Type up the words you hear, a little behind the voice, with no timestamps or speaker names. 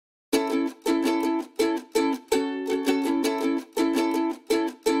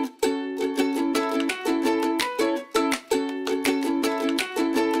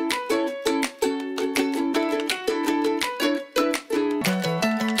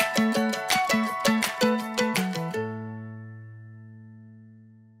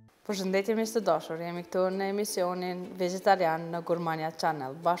Përshëndetje miq të dashur, jemi këtu në emisionin Vegetarian në Gurmania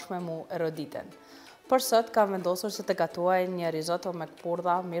Channel, bashkë me mu Eroditen. Për sot kam vendosur që të gatuaj një risotto me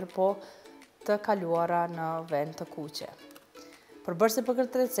këpurdha, mirë po të kaluara në vend të kuqe. Përbërësi për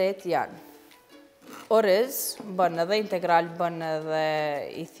këtë recet janë Oriz, bën edhe integral, bën edhe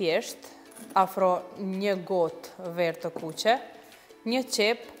i thjesht, afro një gotë verë të kuqe, një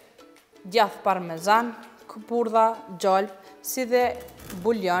qepë, djath Parmezan, këpurdha, Gjalpë, si dhe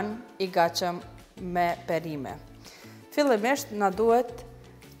buljon i gatshëm me perime. Fillimisht na duhet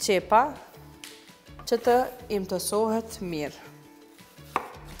qepa që të imtësohet mirë.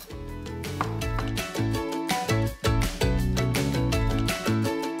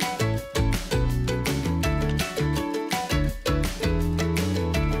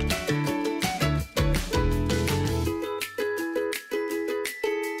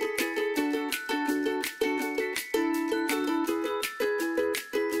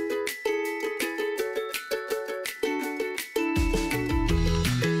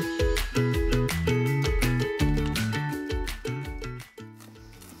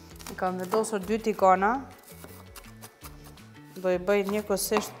 Kam vendosur 2 tikona, do i bëj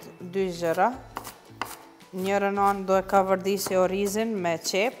njëkohësisht 2 gjëra. Njërën anë do e ka vërdisi orizin me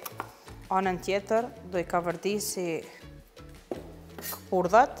qepë, anën tjetër do i ka vërdisi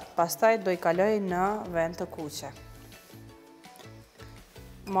këpurdhat, pastaj do i kaloj në vend të kuqe.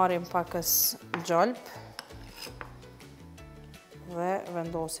 Marrim pakës Gjalpë dhe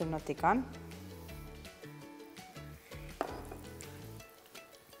vendosim në tikan.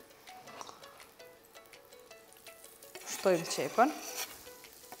 Shtojmë qepën.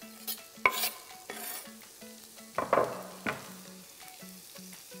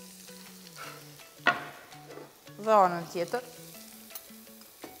 Dhe anën tjetër.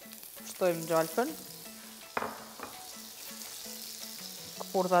 Shtojmë Gjalpën.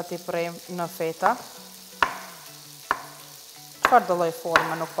 Këpurdhat i prejmë në feta. Çfarë do lloj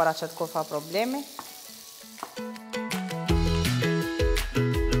forme nuk paraqet kurrë problemi.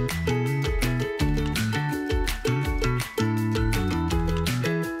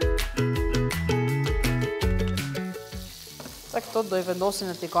 Këto do i vendosin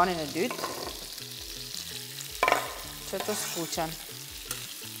në tikanin e dytë që të skuqen.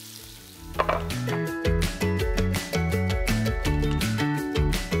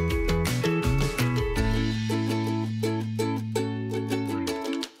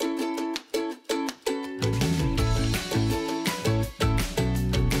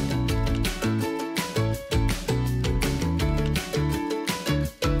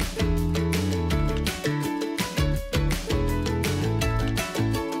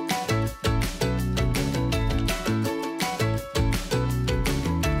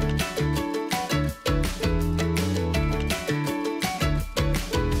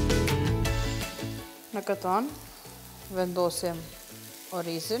 Në këtë anë vendosim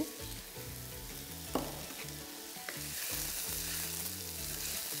orizin.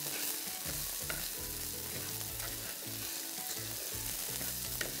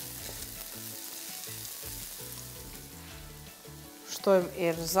 Shtojmë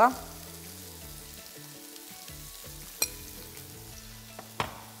erëza.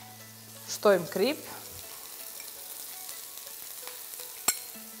 Shtojmë kripë.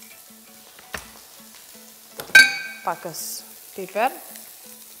 Pakës piper.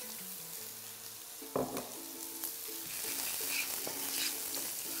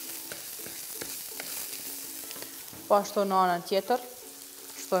 Po ashtu në anën tjetër,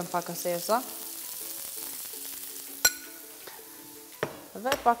 shtojmë pakës erëza.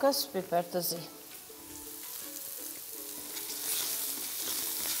 Dhe pakës piper të zi.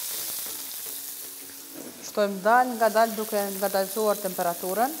 Shtojmë dalë nga dalë duke ngadalësuar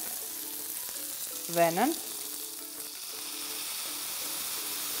temperaturën, venën.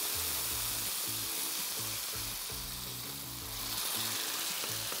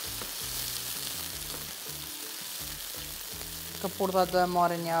 Këpurdhat do e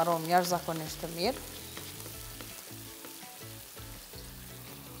marrin një aromë jashtëzakonisht të mirë.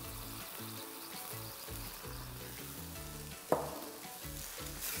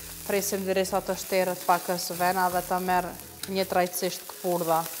 Presim derisa të shterët pakës vena dhe të merr një trajtësisht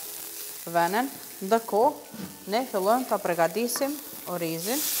këpurdha venen. Ndërkohë, ne fillojmë të përgatisim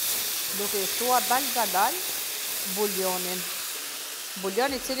orizin duke i shtuar dalë nga dalë buljonin.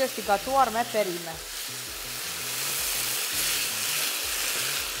 Buljon i cili është i gatuar me perime.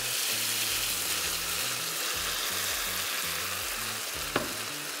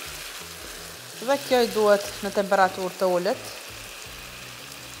 Dhe kjo i duhet në temperaturë të ulët,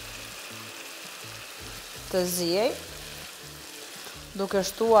 të zijej, duke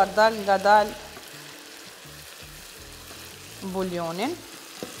shtuar dal nga dal buljonin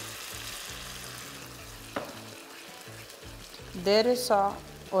derisa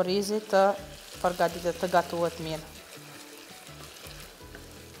orizi të përgatitet të gatuhet mirë.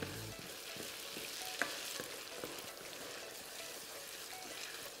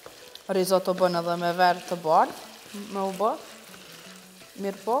 Rizoto bën edhe me verë të bardhë, me u bë,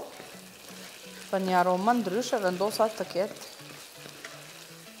 mirë po, për një aromë më ndryshe vendosa të ketë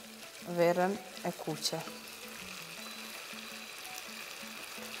verën e kuqe.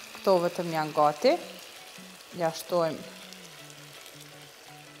 Këto vetëm janë gati, ja shtojmë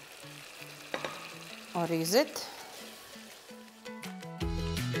orizit.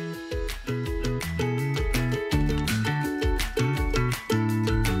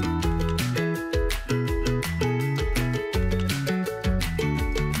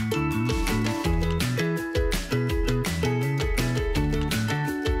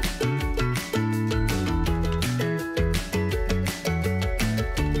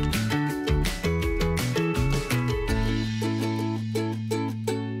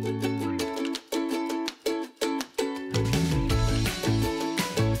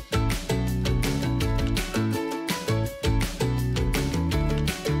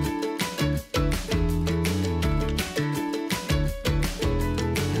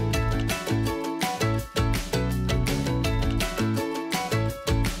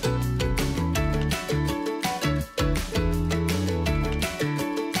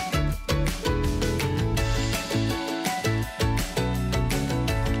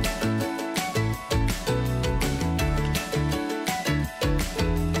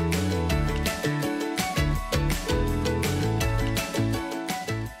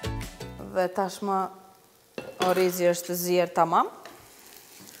 Dhe tashmë orizi është zjerë tamam.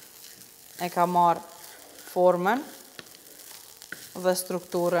 E ka marrë formën dhe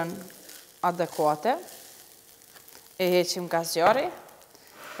strukturën adekuate. E heqim nga zjarri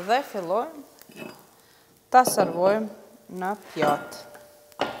dhe fillojmë ta servojmë në pjatë.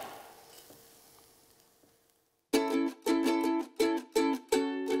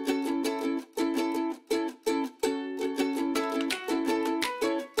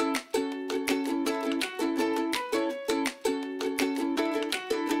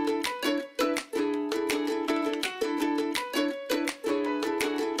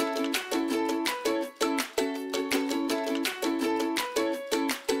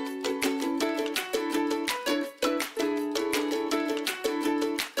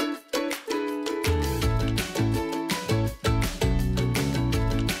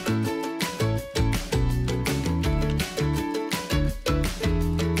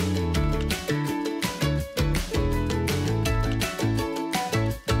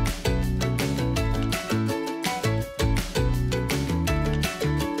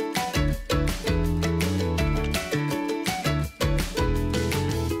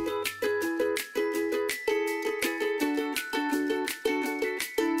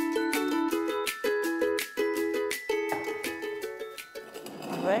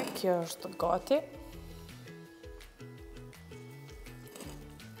 Dhe kjo është gati.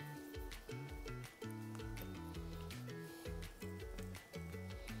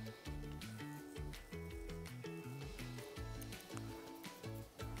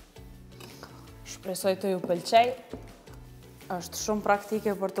 Shpresoj të ju pëlqej. Është shumë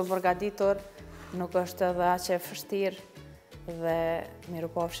praktike për të përgatitur, nuk është edhe aq e vështirë dhe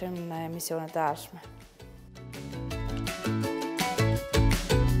mirupafshim në emisionet e ardhshme.